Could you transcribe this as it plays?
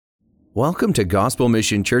Welcome to Gospel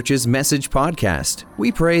Mission Church's Message Podcast.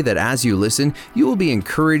 We pray that as you listen, you will be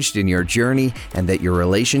encouraged in your journey and that your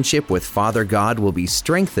relationship with Father God will be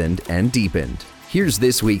strengthened and deepened. Here's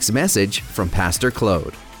this week's message from Pastor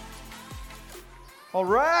Claude. All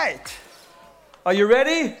right. Are you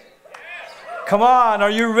ready? Come on,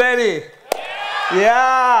 are you ready?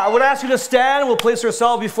 Yeah. I would ask you to stand. We'll place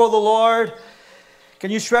ourselves before the Lord.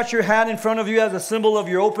 Can you stretch your hand in front of you as a symbol of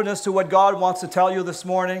your openness to what God wants to tell you this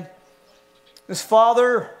morning? This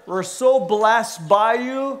Father, we're so blessed by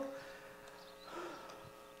you.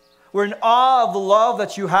 We're in awe of the love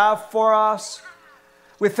that you have for us.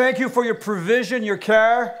 We thank you for your provision, your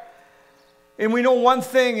care. And we know one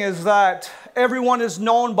thing is that everyone is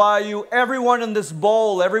known by you, everyone in this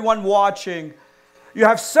bowl, everyone watching. You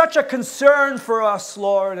have such a concern for us,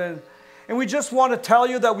 Lord. And we just want to tell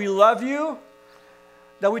you that we love you,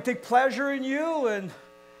 that we take pleasure in you,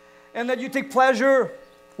 and that you take pleasure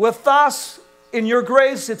with us. In your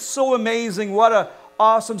grace, it's so amazing. What an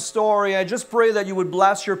awesome story. I just pray that you would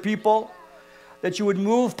bless your people, that you would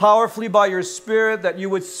move powerfully by your Spirit, that you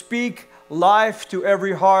would speak life to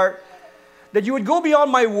every heart, that you would go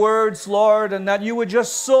beyond my words, Lord, and that you would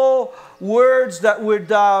just sow words that would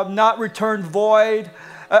not return void,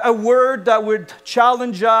 a word that would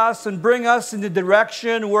challenge us and bring us in the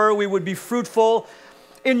direction where we would be fruitful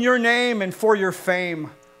in your name and for your fame.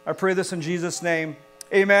 I pray this in Jesus' name.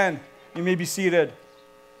 Amen. You may be seated.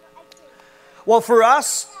 Well, for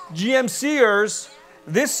us GMCers,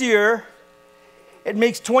 this year, it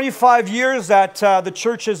makes 25 years that the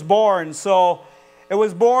church is born. So it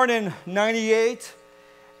was born in 98.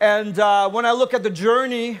 And when I look at the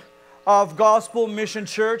journey of Gospel Mission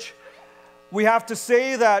Church, we have to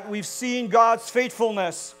say that we've seen God's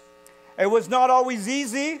faithfulness. It was not always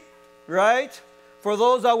easy, right? For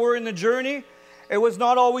those that were in the journey, it was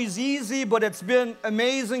not always easy, but it's been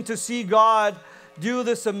amazing to see God do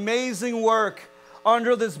this amazing work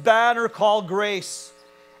under this banner called grace.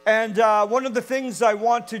 And one of the things I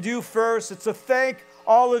want to do first is to thank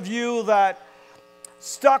all of you that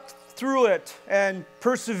stuck through it and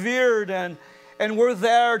persevered and were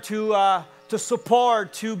there to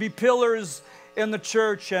support, to be pillars in the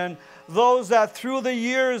church, and those that through the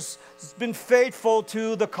years has been faithful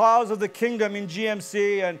to the cause of the kingdom in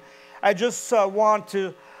GMC. And I just want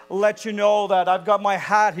to let you know that I've got my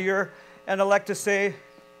hat here, and I like to say,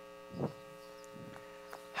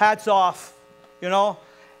 hats off, you know.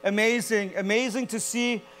 Amazing to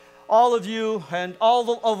see all of you and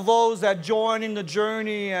all of those that joined in the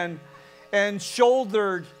journey and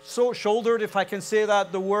shouldered, if I can say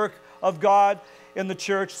that, the work of God in the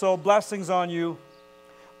church. So blessings on you.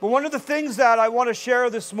 But one of the things that I want to share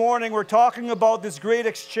this morning, we're talking about this great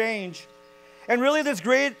exchange. And really, this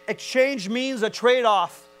great exchange means a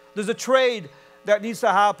trade-off. There's a trade that needs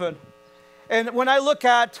to happen. And when I look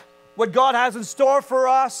at what God has in store for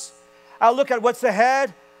us, I look at what's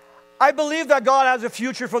ahead. I believe that God has a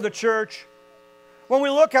future for the church. When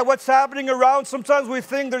we look at what's happening around, sometimes we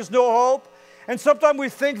think there's no hope. And sometimes we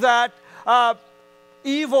think that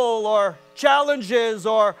evil or challenges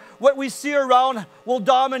or what we see around will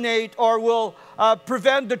dominate or will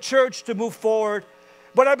prevent the church to move forward.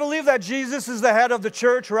 But I believe that Jesus is the head of the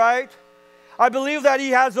church, right? I believe that He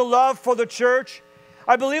has a love for the church.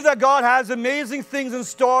 I believe that God has amazing things in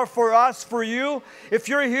store for us, for you. If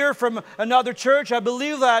you're here from another church, I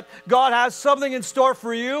believe that God has something in store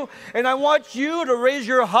for you. And I want you to raise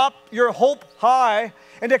your hope high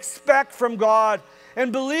and expect from God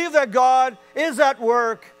and believe that God is at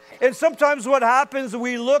work. And sometimes what happens,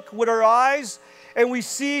 we look with our eyes and we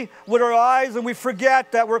see with our eyes and we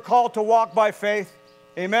forget that we're called to walk by faith.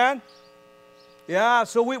 Amen? Yeah,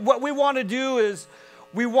 so what we want to do is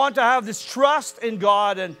we want to have this trust in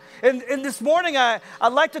God. And this morning, I'd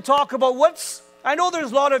like to talk about I know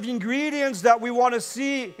there's a lot of ingredients that we want to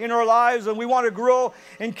see in our lives, and we want to grow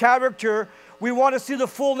in character. We want to see the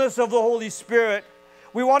fullness of the Holy Spirit.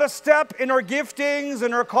 We want to step in our giftings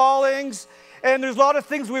and our callings, and there's a lot of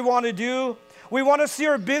things we want to do. We want to see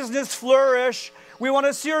our business flourish. We want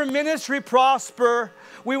to see our ministry prosper.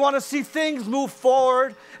 We want to see things move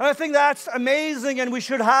forward. And I think that's amazing, and we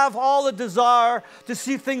should have all the desire to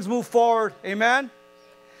see things move forward. Amen?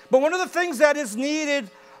 But one of the things that is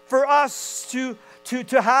needed for us to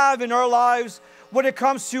have in our lives when it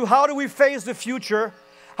comes to how do we face the future,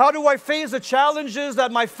 how do I face the challenges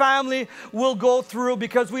that my family will go through,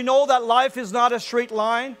 because we know that life is not a straight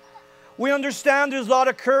line. We understand there's a lot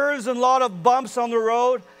of curves and a lot of bumps on the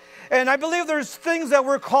road. And I believe there's things that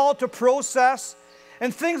we're called to process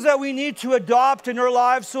and things that we need to adopt in our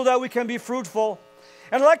lives so that we can be fruitful.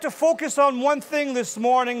 And I'd like to focus on one thing this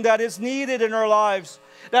morning that is needed in our lives.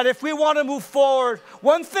 that if we want to move forward,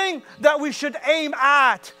 one thing that we should aim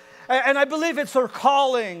at, and I believe it's our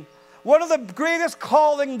calling, one of the greatest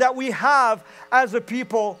calling that we have as a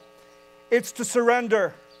people, it's to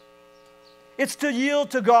surrender. It's to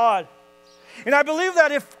yield to God. And I believe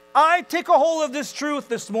that if I take a hold of this truth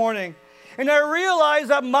this morning, and I realize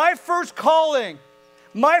that my first calling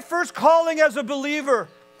as a believer,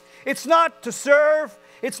 it's not to serve,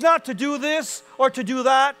 it's not to do this or to do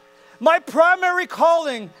that. My primary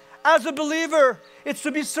calling as a believer is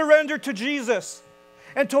to be surrendered to Jesus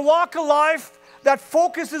and to walk a life that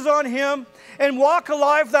focuses on Him and walk a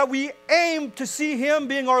life that we aim to see Him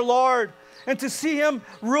being our Lord and to see Him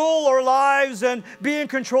rule our lives and be in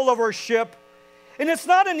control of our ship. And it's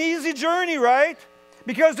not an easy journey, right?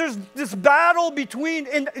 Because there's this battle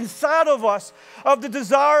inside of us of the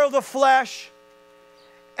desire of the flesh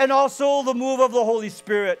and also the move of the Holy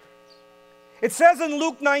Spirit. It says in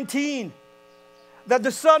Luke 19 that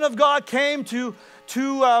the Son of God came to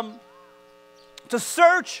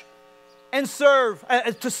search and serve,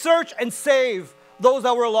 to search and save those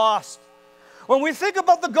that were lost. When we think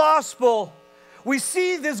about the gospel, we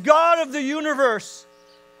see this God of the universe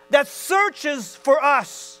that searches for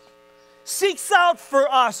us, seeks out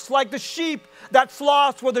for us like the sheep that's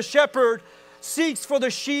lost, where the shepherd seeks for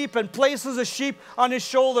the sheep and places a sheep on his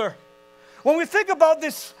shoulder. When we think about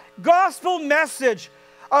this gospel message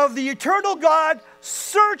of the eternal God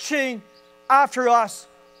searching after us,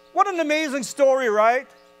 what an amazing story, right?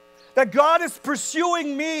 That God is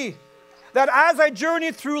pursuing me, that as I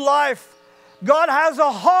journey through life, God has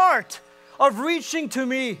a heart of reaching to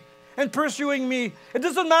me and pursuing me. It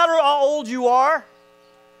doesn't matter how old you are.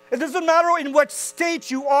 It doesn't matter in what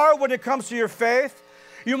state you are when it comes to your faith.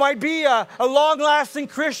 You might be a long-lasting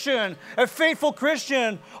Christian, a faithful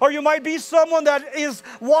Christian, or you might be someone that is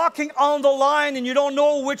walking on the line and you don't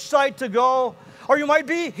know which side to go. Or you might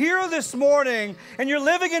be here this morning and you're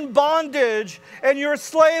living in bondage and you're a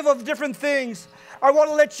slave of different things. I want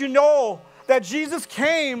to let you know that Jesus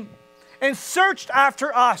came and searched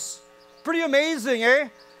after us. Pretty amazing, eh?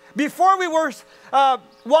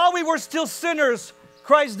 While we were still sinners,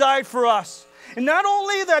 Christ died for us. And not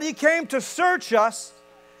only that He came to search us,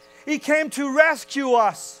 He came to rescue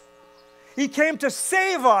us. He came to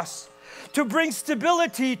save us, to bring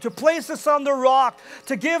stability, to place us on the rock,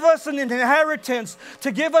 to give us an inheritance,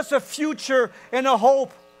 to give us a future and a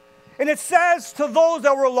hope. And it says to those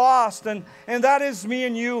that were lost, and that is me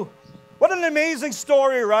and you. What an amazing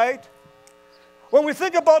story, right? When we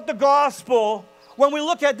think about the gospel, when we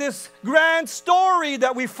look at this grand story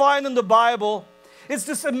that we find in the Bible, it's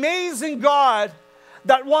this amazing God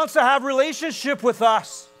that wants to have relationship with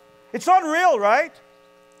us. It's unreal, right?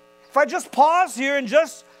 If I just pause here and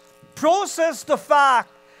just process the fact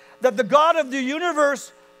that the God of the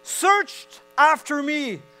universe searched after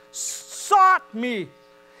me, sought me,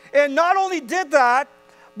 and not only did that,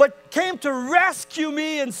 but came to rescue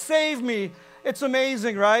me and save me. It's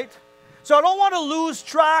amazing, right? So I don't want to lose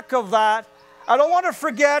track of that. I don't want to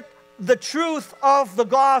forget the truth of the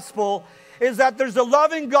gospel is that there's a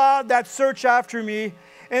loving God that searched after me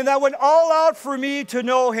and that went all out for me to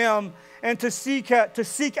know Him and to seek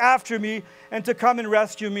after me and to come and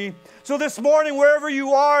rescue me. So this morning, wherever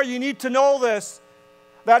you are, you need to know this,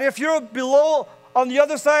 that if you're below on the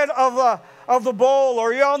other side of the bowl,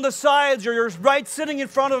 or you're on the sides, or you're right sitting in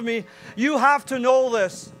front of me, you have to know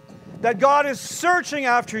this, that God is searching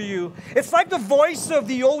after you. It's like the voice of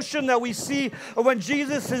the ocean that we see when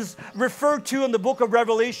Jesus is referred to in the book of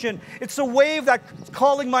Revelation. It's a wave that's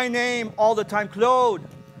calling my name all the time. Claude,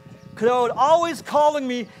 always calling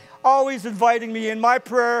me, always inviting me. And my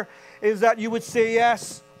prayer is that you would say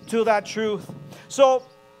yes to that truth. So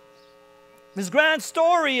this grand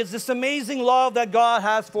story is this amazing love that God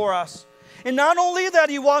has for us. And not only that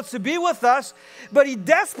He wants to be with us, but He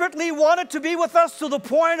desperately wanted to be with us to the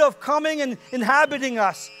point of coming and inhabiting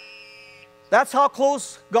us. That's how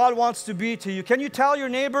close God wants to be to you. Can you tell your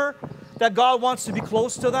neighbor that God wants to be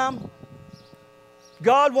close to them?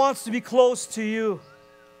 God wants to be close to you.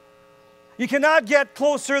 You cannot get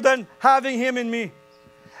closer than having Him in me.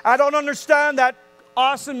 I don't understand that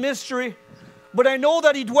awesome mystery, but I know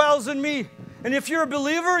that He dwells in me. And if you're a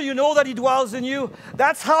believer, you know that He dwells in you.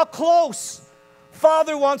 That's how close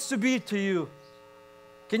Father wants to be to you.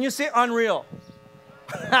 Can you say unreal?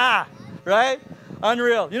 Right?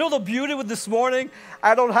 Unreal. You know the beauty with this morning?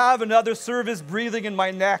 I don't have another service breathing in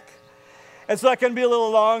my neck. And so I can be a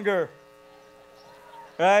little longer.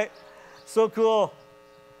 Right? So cool.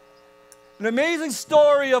 An amazing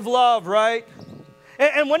story of love, right?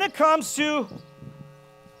 And when it comes to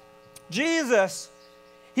Jesus,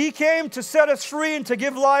 He came to set us free and to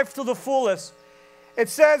give life to the fullest. It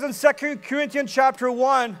says in 2 Corinthians chapter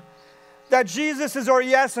 1 that Jesus is our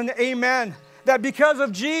yes and amen. That because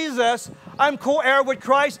of Jesus, I'm co-heir with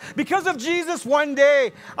Christ. Because of Jesus, one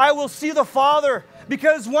day I will see the Father.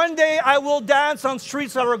 Because one day I will dance on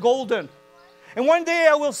streets that are golden. And one day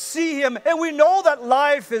I will see Him. And we know that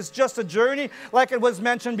life is just a journey, like it was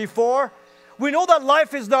mentioned before. We know that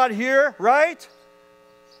life is not here, right?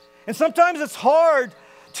 And sometimes it's hard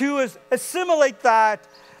to assimilate that,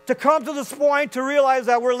 to come to this point, to realize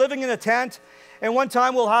that we're living in a tent, and one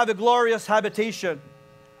time we'll have a glorious habitation.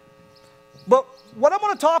 But what I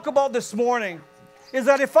want to talk about this morning is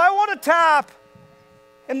that if I want to tap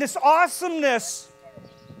in this awesomeness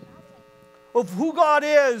of who God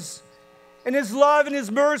is, and His love and His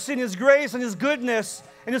mercy and His grace and His goodness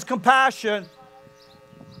and His compassion,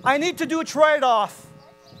 I need to do a trade-off.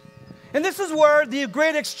 And this is where the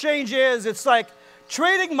great exchange is. It's like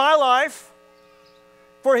trading my life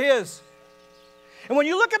for His. And when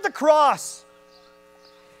you look at the cross,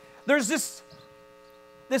 there's this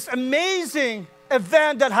amazing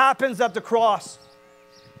event that happens at the cross.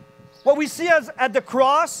 What we see at the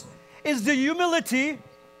cross is the humility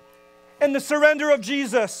and the surrender of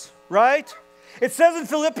Jesus, right? It says in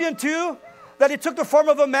Philippians 2 that He took the form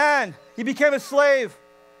of a man. He became a slave.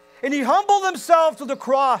 And He humbled Himself to the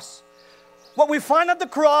cross. What we find at the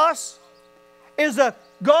cross is a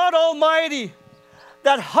God Almighty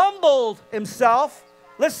that humbled Himself.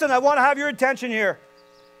 Listen, I want to have your attention here.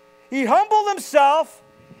 He humbled Himself.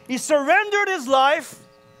 He surrendered His life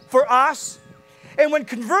for us. And when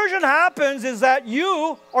conversion happens is that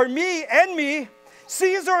you or me and me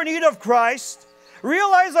sees our need of Christ,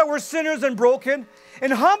 realize that we're sinners and broken,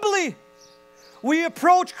 and humbly we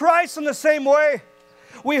approach Christ in the same way.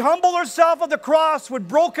 We humble ourselves at the cross with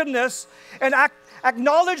brokenness and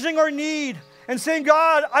acknowledging our need and saying,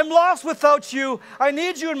 God, I'm lost without you. I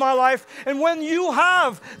need you in my life. And when you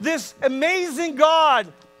have this amazing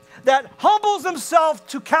God that humbles Himself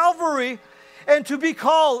to Calvary and to be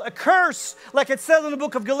called a curse, like it says in the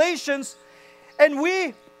book of Galatians, and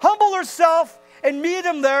we humble ourselves and meet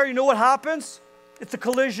Him there, you know what happens? It's a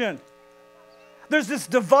collision. There's this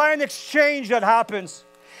divine exchange that happens.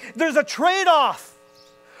 There's a trade-off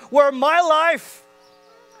where my life,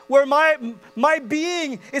 where my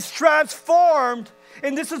being is transformed,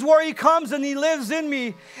 and this is where He comes and He lives in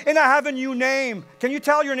me, and I have a new name. Can you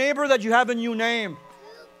tell your neighbor that you have a new name?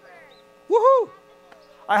 Woohoo!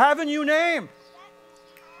 I have a new name.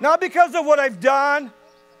 Not because of what I've done,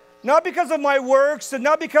 not because of my works, and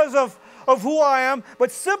not because of who I am,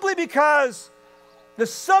 but simply because the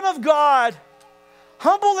Son of God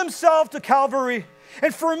humbled Himself to Calvary.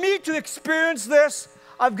 And for me to experience this,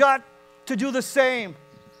 I've got to do the same.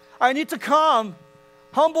 I need to come,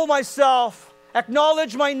 humble myself,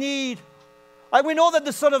 acknowledge my need. We know that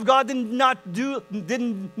the Son of God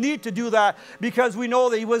didn't need to do that because we know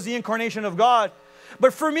that He was the incarnation of God.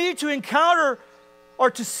 But for me to encounter or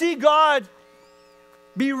to see God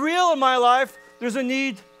be real in my life, there's a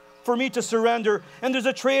need for me to surrender. And there's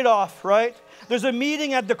a trade-off, right? There's a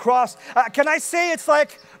meeting at the cross. Can I say it's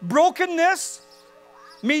like brokenness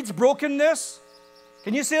meets brokenness?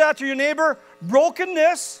 Can you say that to your neighbor?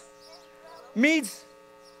 Brokenness meets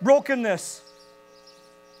brokenness.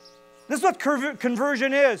 This is what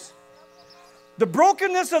conversion is. The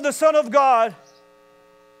brokenness of the Son of God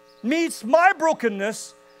meets my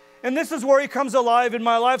brokenness, and this is where He comes alive in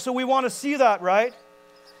my life, so we want to see that, right?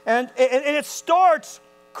 And it starts,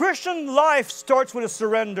 Christian life starts with a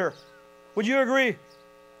surrender. Would you agree?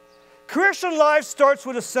 Christian life starts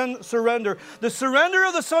with a surrender. The surrender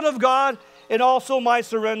of the Son of God and also my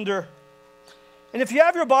surrender. And if you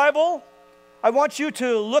have your Bible, I want you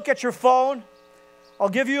to look at your phone. I'll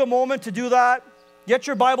give you a moment to do that. Get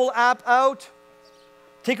your Bible app out.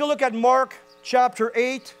 Take a look at Mark chapter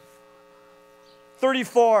 8,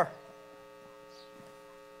 34.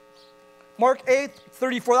 Mark 8,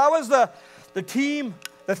 34. That was the theme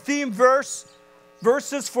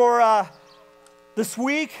verses for this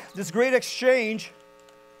week, this great exchange.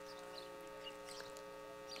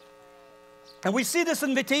 And we see this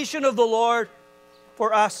invitation of the Lord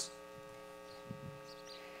for us.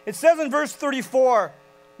 It says in verse 34,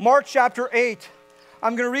 Mark chapter 8.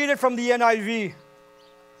 I'm going to read it from the NIV.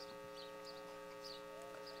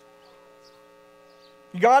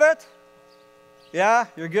 You got it? Yeah,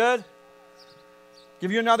 you're good?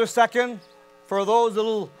 Give you another second for those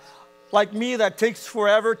little like me that takes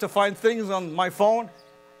forever to find things on my phone.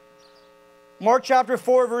 Mark chapter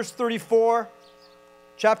 4, verse 34.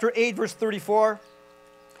 Chapter 8, verse 34.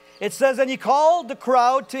 It says, and He called the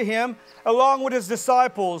crowd to Him along with His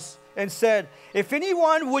disciples and said, if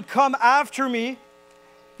anyone would come after me,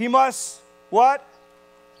 he must, what?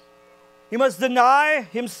 He must deny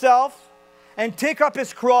himself and take up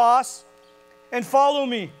his cross and follow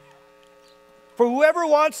me. For whoever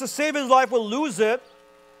wants to save his life will lose it,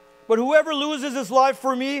 but whoever loses his life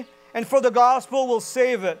for me and for the gospel will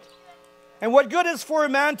save it. And what good is for a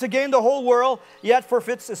man to gain the whole world, yet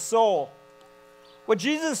forfeits his soul? What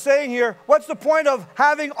Jesus is saying here, what's the point of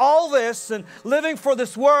having all this and living for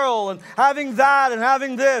this world and having that and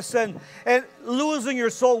having this and losing your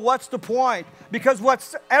soul? What's the point? Because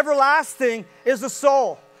what's everlasting is the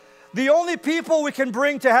soul. The only people we can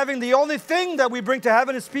bring to heaven, the only thing that we bring to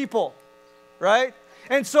heaven is people, right?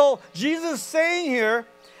 And so Jesus is saying here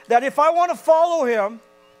that if I want to follow him,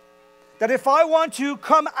 that if I want to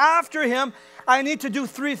come after him, I need to do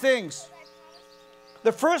three things.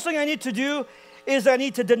 The first thing I need to do is I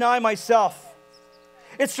need to deny myself.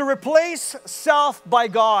 It's to replace self by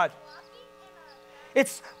God.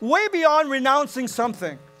 It's way beyond renouncing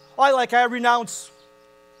something. I renounce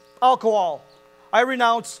alcohol. I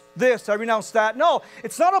renounce this, I renounce that. No,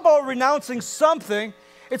 it's not about renouncing something.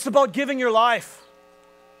 It's about giving your life.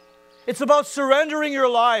 It's about surrendering your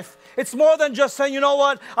life. It's more than just saying, you know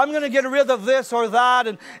what, I'm going to get rid of this or that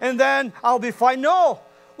and then I'll be fine. No,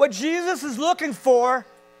 what Jesus is looking for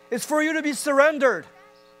is for you to be surrendered.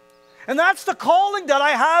 And that's the calling that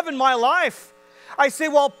I have in my life. I say,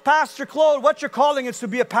 well, Pastor Claude, what's your calling? Is to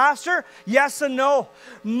be a pastor? Yes and no.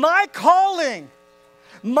 My calling,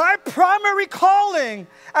 my primary calling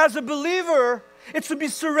as a believer, is to be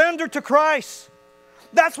surrendered to Christ.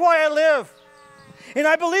 That's why I live. And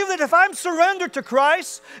I believe that if I'm surrendered to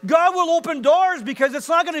Christ, God will open doors because it's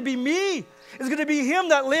not going to be me. It's going to be Him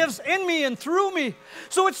that lives in me and through me.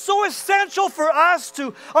 So it's so essential for us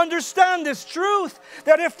to understand this truth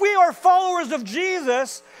that if we are followers of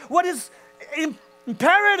Jesus, what is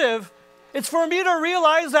imperative is for me to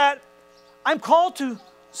realize that I'm called to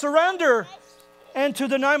surrender and to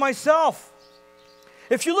deny myself.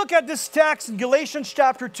 If you look at this text in Galatians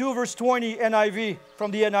chapter 2, verse 20, NIV,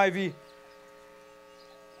 from the NIV.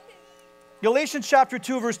 Galatians chapter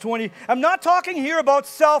 2, verse 20. I'm not talking here about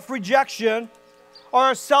self-rejection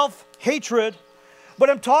or self-hatred, but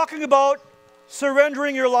I'm talking about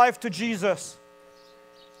surrendering your life to Jesus.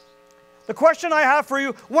 The question I have for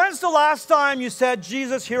you, when's the last time you said,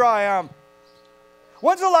 Jesus, here I am?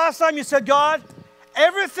 When's the last time you said, God,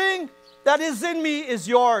 everything that is in me is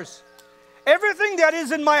yours. Everything that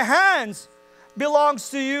is in my hands belongs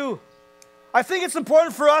to you. I think it's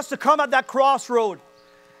important for us to come at that crossroad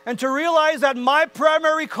and to realize that my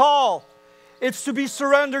primary call is to be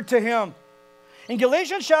surrendered to Him. In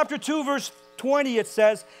Galatians chapter 2, verse 20, it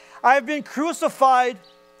says, I have been crucified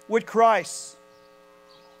with Christ.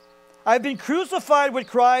 I've been crucified with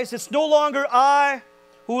Christ. It's no longer I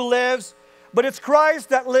who lives, but it's Christ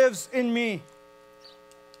that lives in me.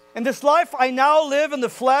 In this life I now live in the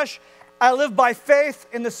flesh, I live by faith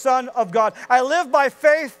in the Son of God. I live by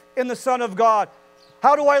faith in the Son of God.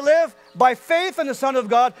 How do I live? By faith in the Son of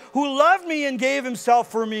God who loved me and gave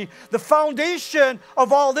Himself for me. The foundation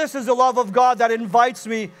of all this is the love of God that invites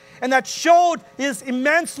me and that showed His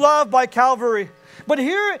immense love by Calvary. But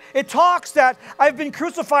here it talks that I've been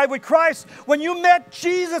crucified with Christ. When you met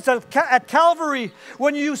Jesus at Calvary,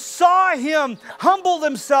 when you saw Him humble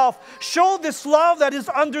Himself, show this love that is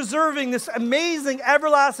undeserving, this amazing,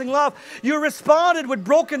 everlasting love, you responded with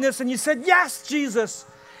brokenness and you said, yes, Jesus,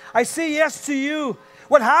 I say yes to you.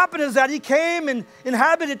 What happened is that He came and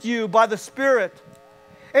inhabited you by the Spirit.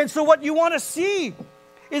 And so what you want to see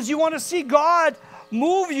is you want to see God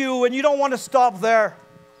move you and you don't want to stop there.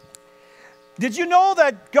 Did you know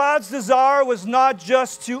that God's desire was not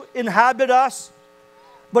just to inhabit us,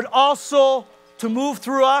 but also to move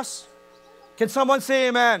through us? Can someone say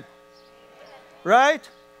amen? Right?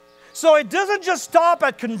 So it doesn't just stop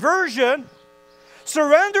at conversion.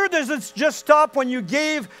 Surrender doesn't just stop when you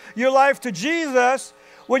gave your life to Jesus,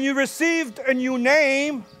 when you received a new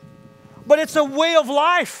name, but it's a way of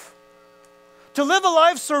life. To live a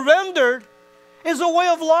life surrendered is a way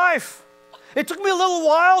of life. It took me a little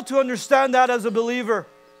while to understand that as a believer,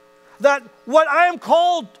 that what I am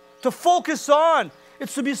called to focus on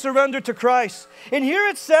is to be surrendered to Christ. And here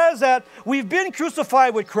it says that we've been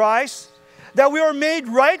crucified with Christ, that we are made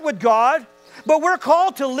right with God, but we're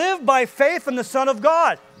called to live by faith in the Son of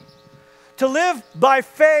God. To live by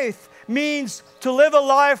faith means to live a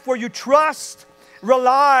life where you trust,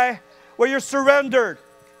 rely, where you're surrendered.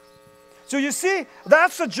 So you see,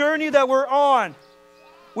 that's the journey that we're on.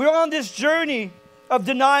 We're on this journey of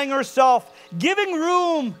denying ourselves, giving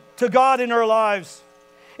room to God in our lives.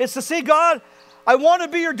 It's to say, God, I want to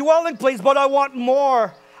be your dwelling place, but I want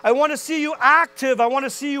more. I want to see you active. I want to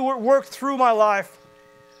see you work through my life.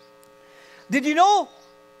 Did you know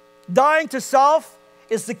dying to self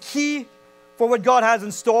is the key for what God has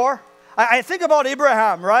in store. I think about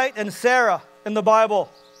Abraham, right, and Sarah in the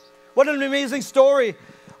Bible. What an amazing story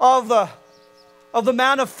of the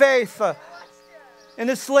man of faith and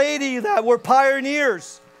this lady that were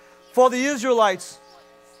pioneers for the Israelites.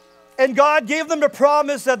 And God gave them the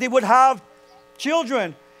promise that they would have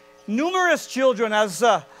children, numerous children, as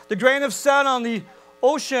the grain of sand on the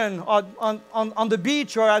ocean, on the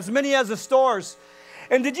beach, or as many as the stars.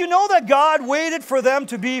 And did you know that God waited for them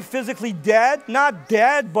to be physically dead? Not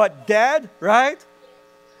dead, but dead, right?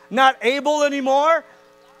 Not able anymore.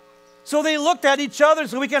 So they looked at each other and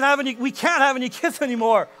said, we can't have any kids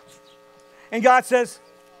anymore. And God says,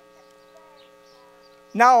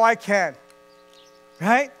 now I can.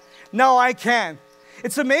 Right? Now I can.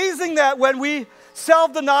 It's amazing that when we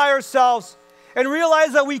self-deny ourselves and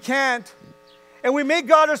realize that we can't, and we make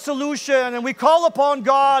God our solution, and we call upon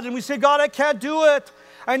God, and we say, God, I can't do it.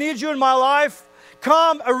 I need you in my life.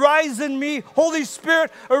 Come, arise in me. Holy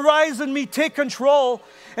Spirit, arise in me. Take control.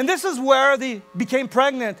 And this is where they became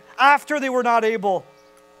pregnant after they were not able.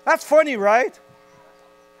 That's funny, right?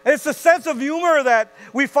 It's a sense of humor that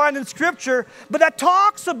we find in Scripture, but that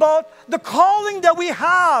talks about the calling that we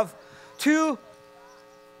have to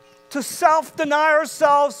self-deny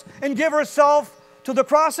ourselves and give ourselves to the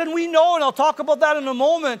cross. And we know, and I'll talk about that in a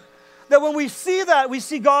moment, that when we see that, we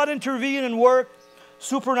see God intervene and work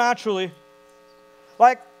supernaturally.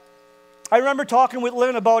 Like, I remember talking with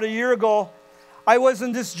Lynn about a year ago. I was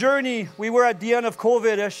in this journey. We were at the end of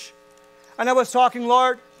COVID-ish. And I was talking,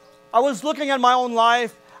 Lord, I was looking at my own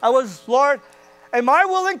life. Lord, am I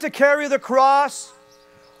willing to carry the cross,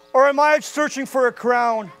 or am I searching for a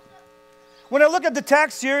crown? When I look at the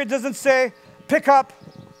text here, it doesn't say, pick up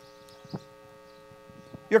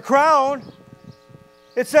your crown.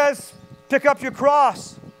 It says, pick up your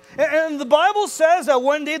cross. And the Bible says that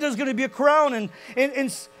one day there's going to be a crown. And in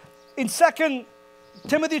 2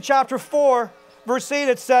 Timothy chapter 4, verse 8,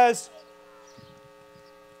 it says,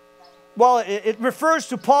 well, it refers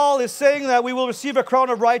to Paul is saying that we will receive a crown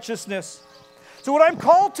of righteousness. So what I'm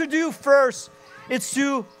called to do first is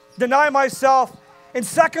to deny myself. And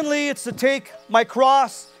secondly, it's to take my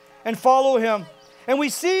cross and follow him. And we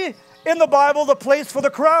see in the Bible the place for the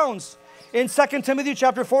crowns. In 2 Timothy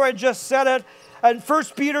chapter 4, I just said it. And 1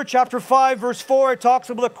 Peter chapter 5, verse 4, it talks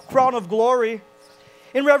about the crown of glory.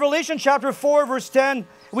 In Revelation chapter 4, verse 10,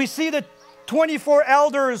 we see the 24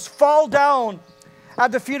 elders fall down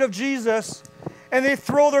at the feet of Jesus, and they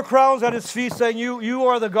throw their crowns at his feet, saying, you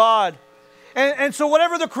are the God. And so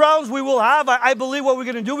whatever the crowns we will have, I believe what we're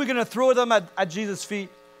going to do, we're going to throw them at Jesus' feet.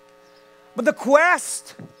 But the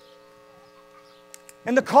quest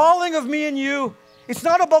and the calling of me and you, it's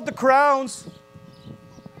not about the crowns,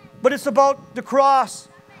 but it's about the cross.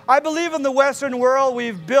 I believe in the Western world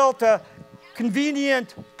we've built a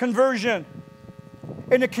convenient conversion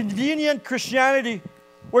and a convenient Christianity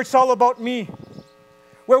where it's all about me.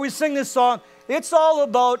 Where we sing this song, it's all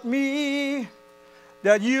about me,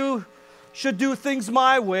 that you should do things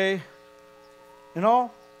my way, you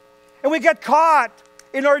know? And we get caught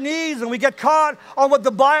in our knees, and we get caught on what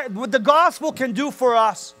the gospel can do for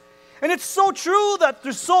us. And it's so true that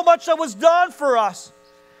there's so much that was done for us.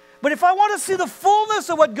 But if I want to see the fullness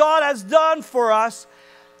of what God has done for us,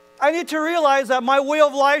 I need to realize that my way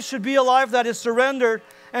of life should be a life that is surrendered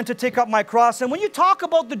and to take up my cross. And when you talk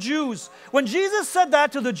about the Jews, when Jesus said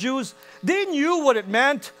that to the Jews, they knew what it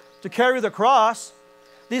meant to carry the cross.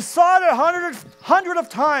 They saw it 100 of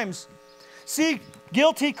times. See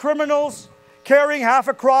guilty criminals carrying half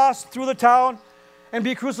a cross through the town and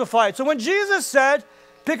be crucified. So when Jesus said,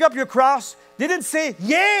 pick up your cross, they didn't say,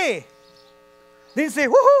 yay. They didn't say,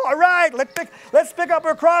 woohoo, all right, let's pick up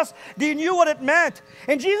our cross. They knew what it meant.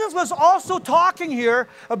 And Jesus was also talking here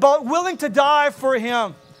about willing to die for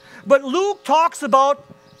him. But Luke talks about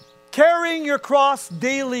carrying your cross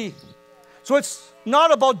daily. So it's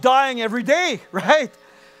not about dying every day, right?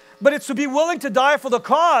 But it's to be willing to die for the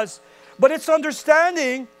cause. But it's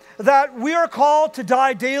understanding that we are called to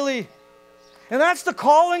die daily. And that's the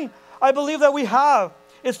calling I believe that we have.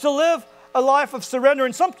 It's to live a life of surrender.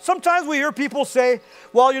 And sometimes we hear people say,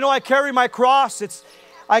 well, you know, I carry my cross.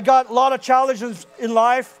 I got a lot of challenges in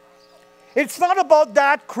life. It's not about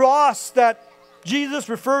that cross that Jesus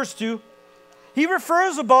refers to. He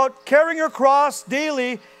refers about carrying your cross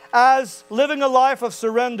daily as living a life of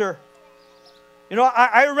surrender. You know,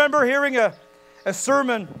 I remember hearing a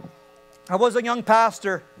sermon. I was a young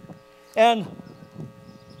pastor, and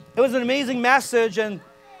it was an amazing message, and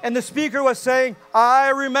the speaker was saying, I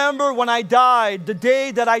remember when I died, the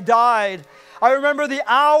day that I died. I remember the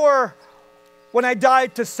hour when I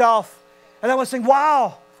died to self. And I was saying,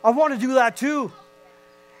 wow, I want to do that too.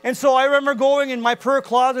 And so I remember going in my prayer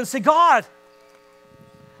closet and say, God,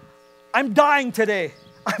 I'm dying today.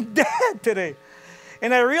 I'm dead today.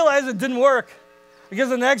 And I realized it didn't work because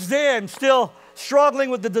the next day I'm still struggling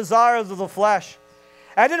with the desires of the flesh.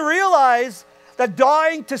 I didn't realize that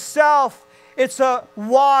dying to self, it's a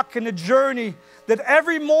walk and a journey that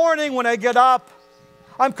every morning when I get up,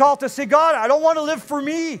 I'm called to say, God, I don't want to live for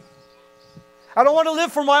me. I don't want to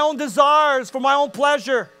live for my own desires, for my own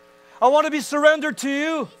pleasure. I want to be surrendered to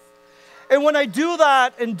you. And when I do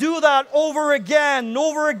that and do that over again and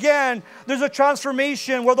over again, there's a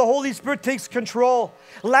transformation where the Holy Spirit takes control.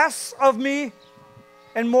 Less of me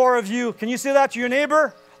and more of you. Can you say that to your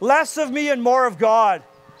neighbor? Less of me and more of God.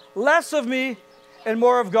 Less of me and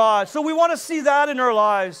more of God. So we want to see that in our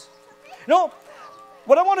lives. You know,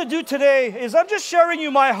 what I want to do today is I'm just sharing you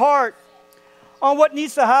my heart on what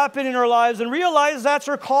needs to happen in our lives and realize that's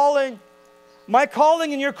our calling. My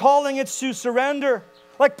calling and your calling, it's to surrender.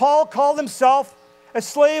 Like Paul called himself a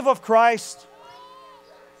slave of Christ.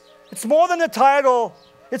 It's more than a title.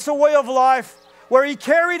 It's a way of life where he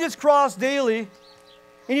carried his cross daily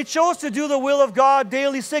and he chose to do the will of God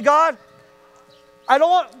daily. Say, God,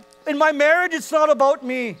 in my marriage, it's not about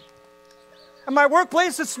me. In my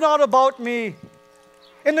workplace, it's not about me.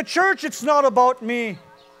 In the church, it's not about me.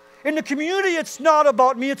 In the community, it's not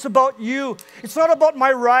about me. It's about you. It's not about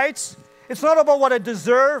my rights. It's not about what I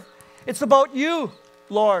deserve. It's about you,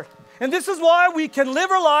 Lord. And this is why we can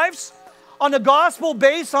live our lives on the gospel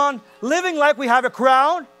based on living like we have a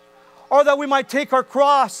crown, or that we might take our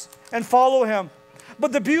cross and follow him.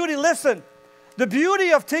 But the beauty, listen, the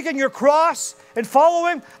beauty of taking your cross and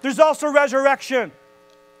following, there's also resurrection.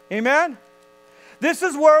 Amen? This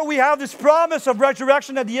is where we have this promise of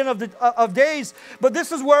resurrection at the end of days, but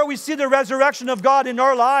this is where we see the resurrection of God in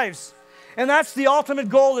our lives. And that's the ultimate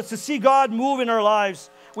goal, is to see God move in our lives.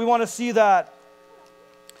 We want to see that.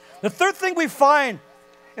 The third thing we find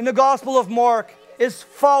in the Gospel of Mark is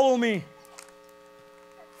follow me.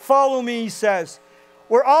 Follow me, he says.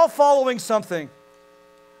 We're all following something.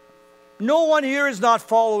 No one here is not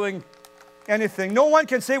following anything. No one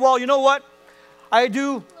can say, well, you know what? I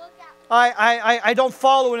don't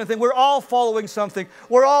follow anything. We're all following something.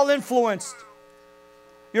 We're all influenced.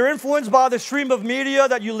 You're influenced by the stream of media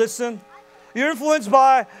that you listen. You're influenced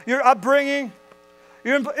by your upbringing.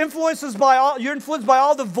 You're influenced by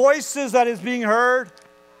all the voices that is being heard.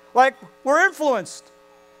 Like, we're influenced.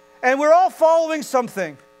 And we're all following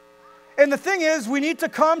something. And the thing is, we need to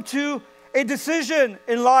come to a decision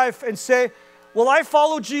in life and say, will I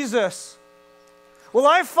follow Jesus? Will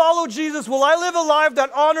I follow Jesus? Will I live a life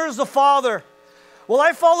that honors the Father? Will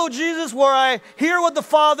I follow Jesus where I hear what the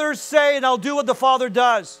Father say and I'll do what the Father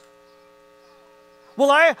does? Will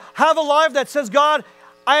I have a life that says, God,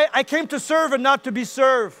 I came to serve and not to be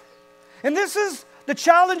served? And this is the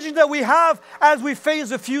challenge that we have as we face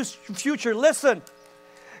the future. Listen,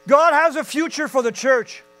 God has a future for the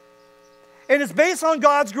church. And it's based on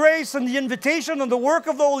God's grace and the invitation and the work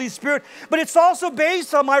of the Holy Spirit. But it's also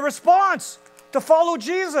based on my response to follow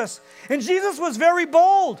Jesus. And Jesus was very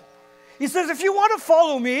bold. He says, if you want to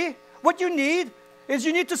follow me, what you need is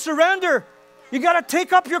you need to surrender. You got to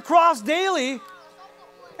take up your cross daily.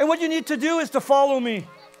 And what you need to do is to follow me.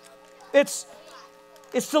 It's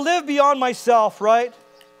to live beyond myself, right?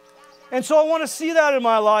 And so I want to see that in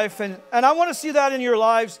my life. And I want to see that in your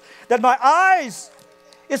lives. That my eyes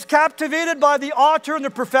is captivated by the author and the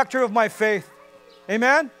perfecter of my faith.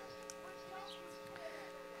 Amen?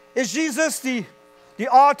 Is Jesus the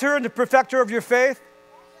author and the perfecter of your faith?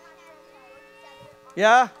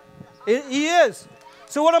 Yeah? He is.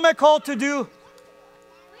 So what am I called to do?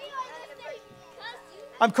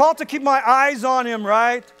 I'm called to keep my eyes on him,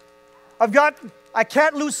 right? I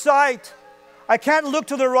can't lose sight. I can't look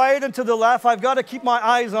to the right and to the left. I've got to keep my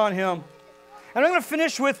eyes on him. And I'm going to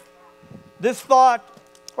finish with this thought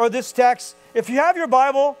or this text. If you have your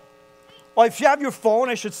Bible, or if you have your phone,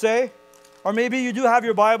 I should say, or maybe you do have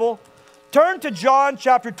your Bible, turn to John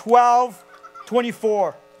chapter 12,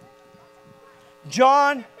 24.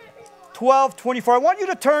 John 12, 24. I want you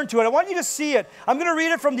to turn to it. I want you to see it. I'm going to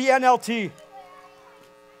read it from the NLT.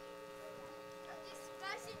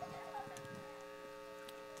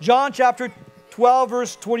 John chapter 12,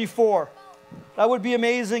 verse 24. That would be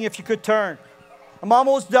amazing if you could turn. I'm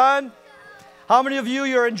almost done. How many of you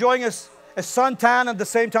are enjoying a suntan at the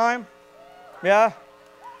same time? Yeah?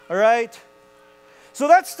 All right. So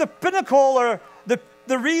that's the pinnacle, or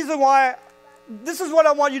the reason why. This is what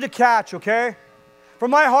I want you to catch, okay? From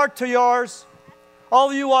my heart to yours, all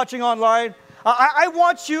of you watching online, I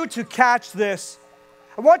want you to catch this.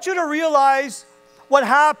 I want you to realize what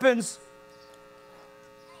happens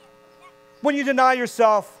when you deny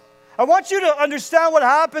yourself. I want you to understand what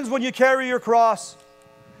happens when you carry your cross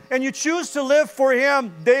and you choose to live for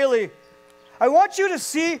Him daily. I want you to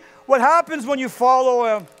see what happens when you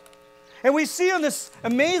follow Him. And we see in this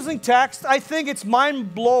amazing text, I think it's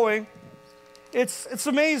mind-blowing. It's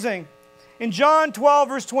amazing. In John 12,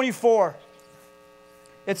 verse 24,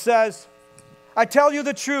 it says, I tell you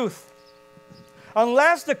the truth,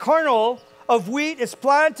 unless the kernel of wheat is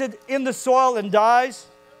planted in the soil and dies,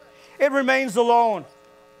 it remains alone.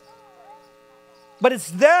 But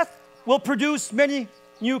its death will produce many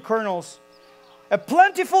new kernels, a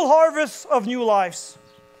plentiful harvest of new lives.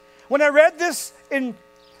 When I read this in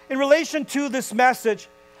relation to this message,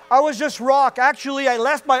 I was just rocked. Actually, I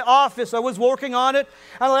left my office. I was working on it.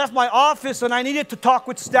 I left my office and I needed to talk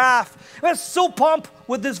with staff. I was so pumped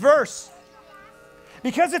with this verse.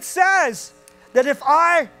 Because it says that if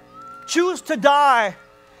I choose to die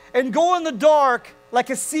and go in the dark like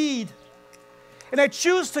a seed, and I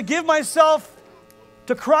choose to give myself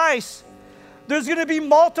to Christ, there's going to be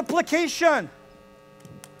multiplication.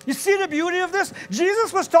 You see the beauty of this?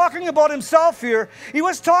 Jesus was talking about Himself here. He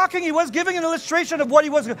was giving an illustration of what He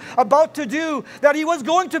was about to do, that He was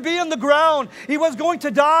going to be in the ground. He was going to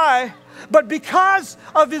die. But because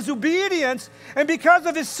of His obedience and because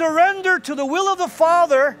of His surrender to the will of the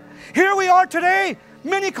Father, here we are today,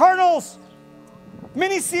 many kernels,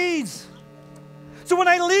 many seeds. So when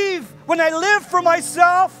I live for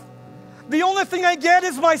myself, the only thing I get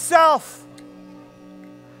is myself.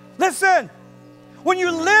 Listen, when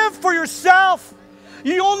you live for yourself,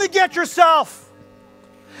 you only get yourself.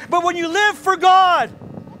 But when you live for God,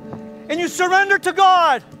 and you surrender to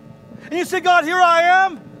God, and you say, God, here I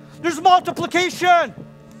am, there's multiplication.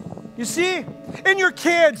 You see? In your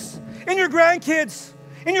kids, in your grandkids,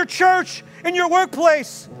 in your church, in your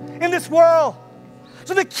workplace, in this world.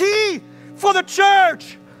 So the key for the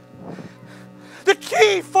church,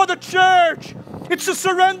 it's to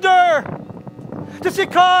surrender. To say,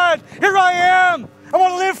 God, here I am. I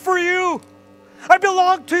want to live for you. I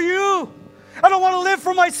belong to you. I don't want to live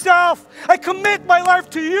for myself. I commit my life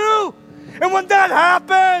to you. And when that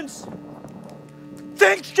happens,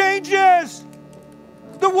 things changes.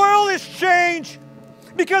 The world is changed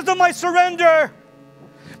because of my surrender.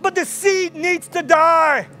 But the seed needs to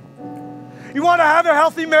die. You want to have a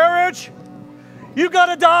healthy marriage? You got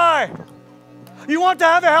to die. You want to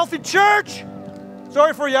have a healthy church?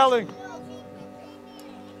 Sorry for yelling.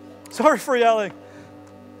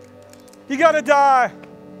 You got to die.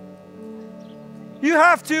 You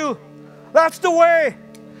have to. That's the way.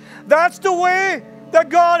 That's the way that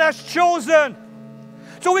God has chosen.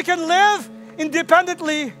 So we can live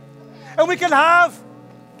independently and we can have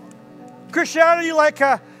Christianity like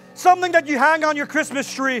something that you hang on your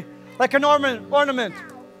Christmas tree, like an ornament.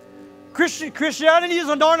 Christianity is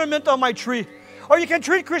an ornament on my tree. Or you can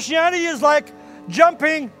treat Christianity as like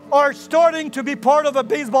jumping or starting to be part of a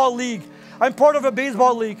baseball league. I'm part of a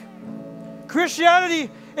baseball league. Christianity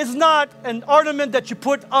is not an ornament that you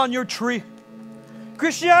put on your tree.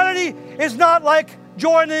 Christianity is not like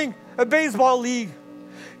joining a baseball league.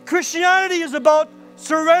 Christianity is about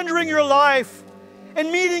surrendering your life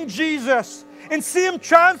and meeting Jesus and see Him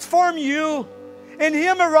transform you and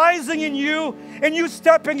Him arising in you and you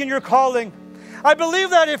stepping in your calling. I believe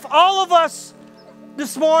that if all of us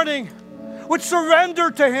this morning would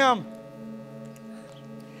surrender to Him,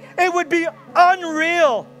 it would be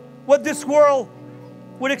unreal what this world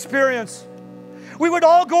would experience. We would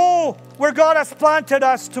all go where God has planted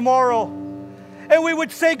us tomorrow. And we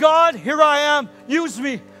would say, God, here I am. Use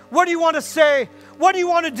me. What do you want to say? What do you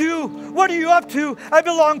want to do? What are you up to? I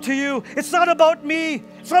belong to you. It's not about me.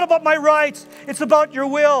 It's not about my rights. It's about your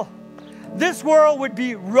will. This world would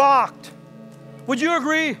be rocked. Would you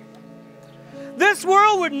agree? This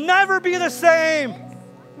world would never be the same.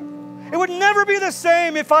 It would never be the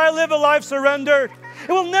same if I live a life surrendered.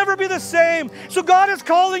 It will never be the same. So God is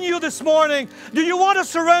calling you this morning. Do you want to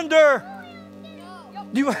surrender?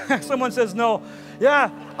 Someone says no. Yeah,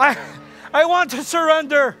 I want to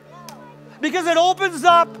surrender. Because it opens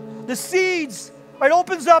up the seeds. It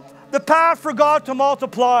opens up the path for God to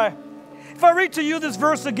multiply. If I read to you this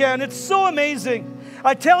verse again, it's so amazing.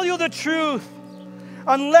 I tell you the truth.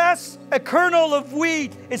 Unless a kernel of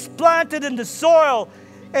wheat is planted in the soil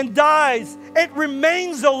and dies, it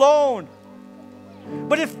remains alone.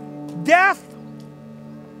 But if death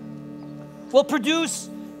will produce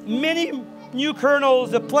many new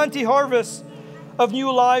kernels, a plenty harvest of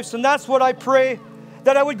new lives. And that's what I pray,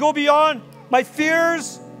 that I would go beyond my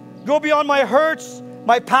fears, go beyond my hurts,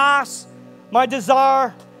 my past, my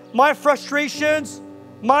desire, my frustrations,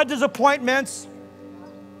 my disappointments,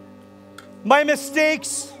 my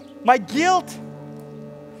mistakes, my guilt.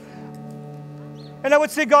 And I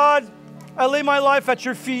would say, God, I lay my life at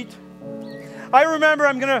your feet. I remember,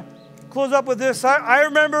 I'm going to close up with this. I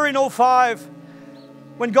remember in 2005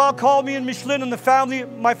 when God called me and Micheline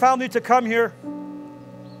and my family to come here.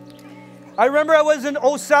 I remember I was in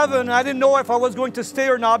 2007 and I didn't know if I was going to stay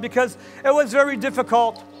or not because it was very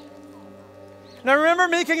difficult. And I remember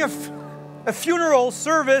making a funeral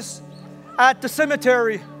service at the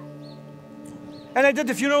cemetery. And I did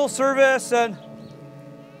the funeral service, and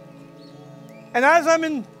as I'm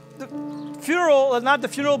in the funeral, not the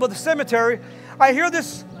funeral, but the cemetery, I hear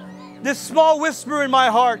this small whisper in my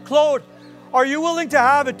heart, Claude, are you willing to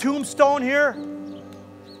have a tombstone here?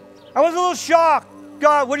 I was a little shocked.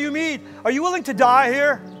 God, what do you mean? Are you willing to die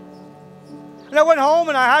here? And I went home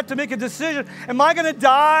and I had to make a decision. Am I going to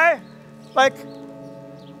die? Like,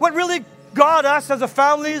 what really got us as a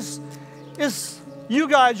family is you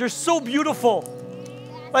guys. You're so beautiful.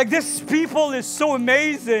 Like, this people is so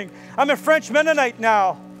amazing. I'm a French Mennonite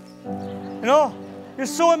now. You know, you're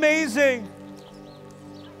so amazing.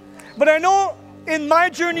 But I know in my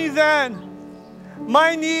journey then,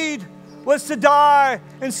 my need was to die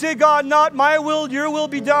and say, God, not my will, your will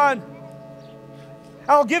be done.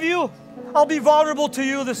 I'll be vulnerable to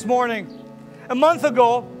you this morning. A month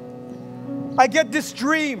ago, I get this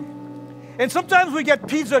dream. And sometimes we get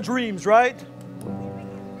pizza dreams, right?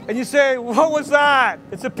 And you say, what was that?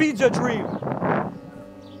 It's a pizza dream.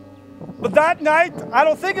 But that night, I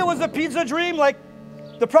don't think it was a pizza dream. Like,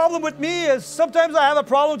 the problem with me is sometimes I have a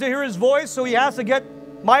problem to hear his voice, so he has to get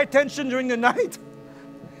my attention during the night.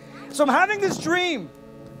 So I'm having this dream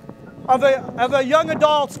of a young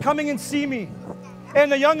adult coming and see me.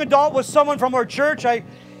 And the young adult was someone from our church.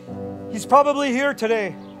 He's probably here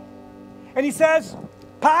today. And he says,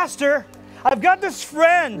 Pastor, I've got this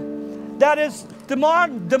friend that is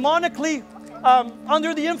demonically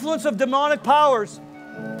under the influence of demonic powers.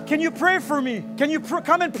 Can you pray for me? Can you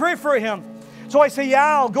come and pray for him? So I say,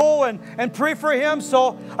 yeah, I'll go and pray for him.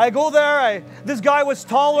 So I go there. This guy was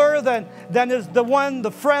taller than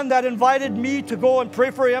the friend that invited me to go and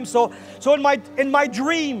pray for him. So in my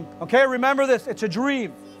dream, okay, remember this, it's a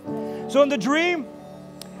dream. So in the dream,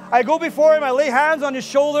 I go before him, I lay hands on his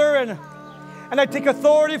shoulder, and I take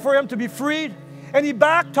authority for him to be freed. And he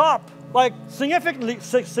backed up, like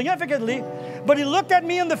significantly, but he looked at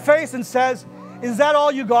me in the face and says, is that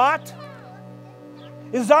all you got?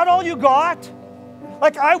 Is that all you got?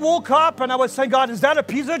 Like, I woke up and I was saying, God, is that a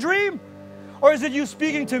pizza dream? Or is it you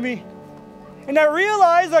speaking to me? And I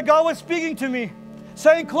realized that God was speaking to me,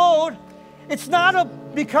 saying, Claude, it's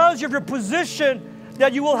not because of your position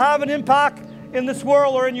that you will have an impact in this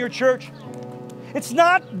world or in your church. It's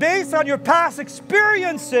not based on your past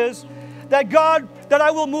experiences that I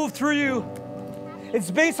will move through you. It's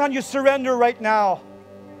based on your surrender right now.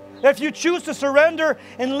 If you choose to surrender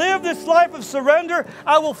and live this life of surrender,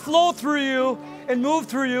 I will flow through you and move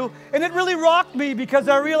through you. And it really rocked me because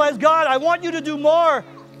I realized, God, I want you to do more.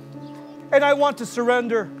 And I want to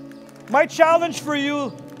surrender. My challenge for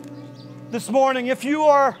you this morning, if you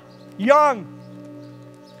are young,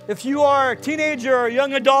 if you are a teenager or a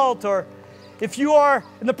young adult, or if you are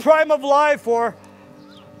in the prime of life, or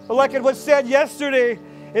like it was said yesterday,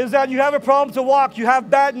 is that you have a problem to walk, you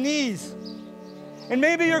have bad knees. And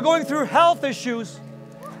maybe you're going through health issues,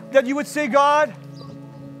 that you would say, God,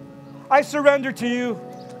 I surrender to you.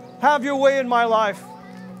 Have your way in my life.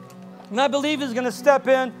 And I believe He's going to step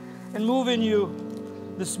in and move in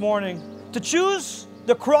you this morning. To choose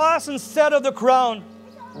the cross instead of the crown.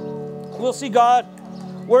 We'll see God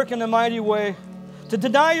work in a mighty way. To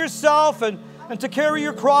deny yourself and to carry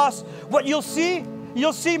your cross. What you'll see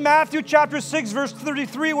Matthew chapter 6 verse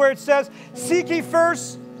 33 where it says, seek ye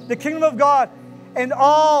first the kingdom of God, and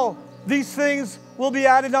all these things will be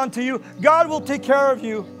added unto you. God will take care of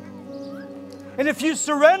you. And if you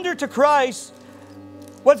surrender to Christ,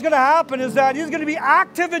 what's going to happen is that He's going to be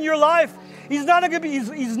active in your life. He's not going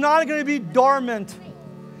to be dormant.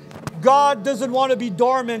 God doesn't want to be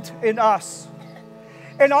dormant in us.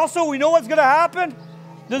 And also, we know what's going to happen.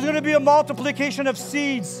 There's going to be a multiplication of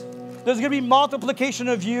seeds. There's going to be multiplication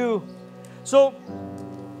of you. So,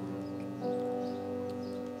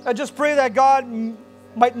 I just pray that God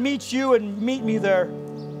might meet you and meet me there.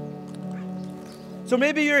 So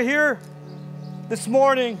maybe you're here this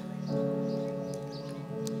morning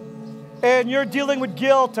and you're dealing with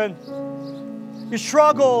guilt and you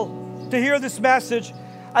struggle to hear this message.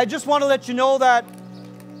 I just want to let you know that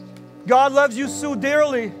God loves you so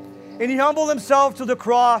dearly and He humbled Himself to the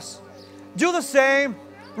cross. Do the same.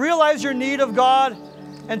 Realize your need of God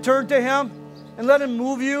and turn to Him and let Him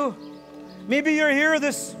move you. Maybe you're here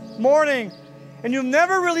this morning and you've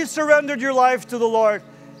never really surrendered your life to the Lord.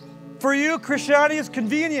 For you, Christianity is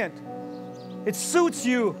convenient. It suits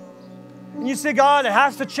you. And you say, God, it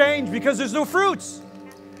has to change because there's no fruits.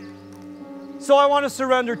 So I want to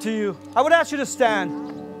surrender to you. I would ask you to stand.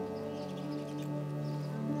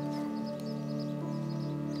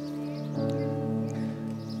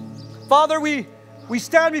 Father, we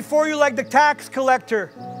stand before you like the tax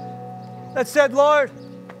collector that said, Lord,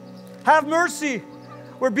 have mercy.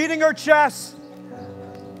 We're beating our chests,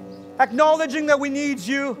 acknowledging that we need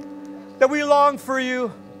you, that we long for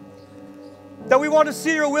you, that we want to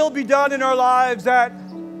see your will be done in our lives, that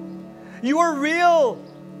you are real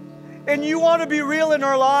and you want to be real in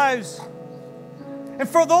our lives. And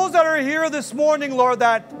for those that are here this morning, Lord,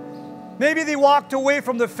 that maybe they walked away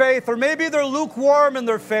from the faith, or maybe they're lukewarm in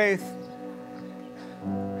their faith,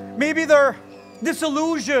 maybe they're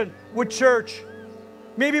disillusioned with church,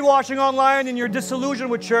 maybe watching online and you're disillusioned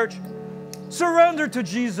with church, surrender to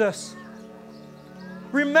Jesus.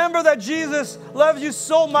 Remember that Jesus loves you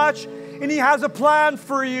so much and He has a plan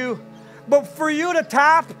for you. But for you to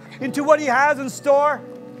tap into what He has in store,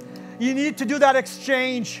 you need to do that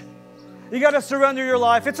exchange. You got to surrender your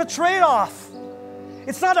life. It's a trade-off.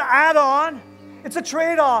 It's not an add-on. It's a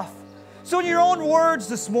trade-off. So in your own words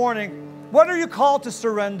this morning, what are you called to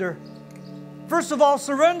surrender? First of all,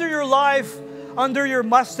 surrender your life under your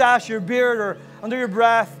mustache, your beard, or under your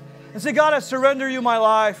breath, and say, God, I surrender you my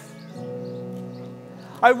life.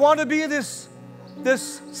 I want to be this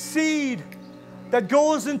seed that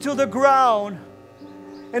goes into the ground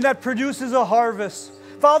and that produces a harvest.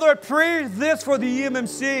 Father, I pray this for the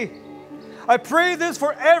EMMC. I pray this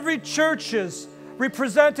for every churches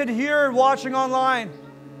represented here and watching online.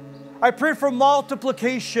 I pray for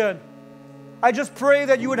multiplication. I just pray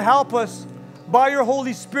that you would help us by your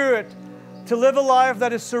Holy Spirit to live a life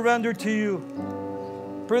that is surrendered to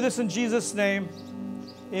you. Pray this in Jesus' name.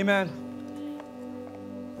 Amen.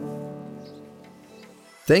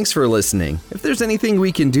 Thanks for listening. If there's anything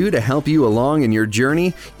we can do to help you along in your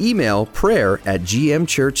journey, email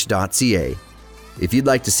prayer@gmchurch.ca. If you'd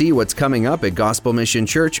like to see what's coming up at Gospel Mission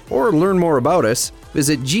Church or learn more about us,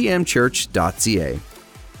 visit gmchurch.ca.